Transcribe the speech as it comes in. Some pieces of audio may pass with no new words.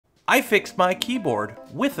I fixed my keyboard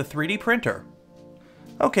with a 3D printer.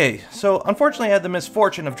 Okay, so unfortunately I had the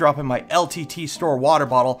misfortune of dropping my LTT store water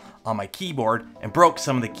bottle on my keyboard and broke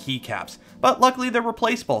some of the keycaps. But luckily they're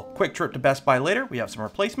replaceable. Quick trip to Best Buy later, we have some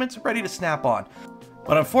replacements ready to snap on.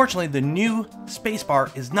 But unfortunately the new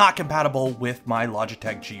Spacebar is not compatible with my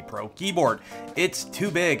Logitech G Pro keyboard. It's too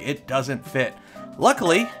big, it doesn't fit.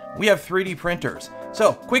 Luckily, we have 3D printers.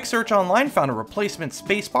 So, quick search online, found a replacement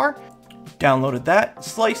Spacebar, downloaded that,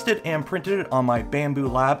 sliced it and printed it on my Bamboo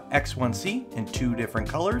Lab X1C in 2 different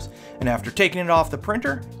colors. And after taking it off the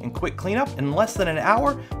printer and quick cleanup, in less than an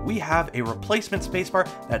hour, we have a replacement Spacebar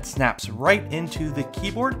that snaps right into the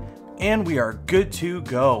keyboard and we are good to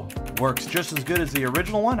go. Works just as good as the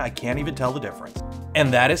original one, I can't even tell the difference.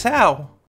 And that is how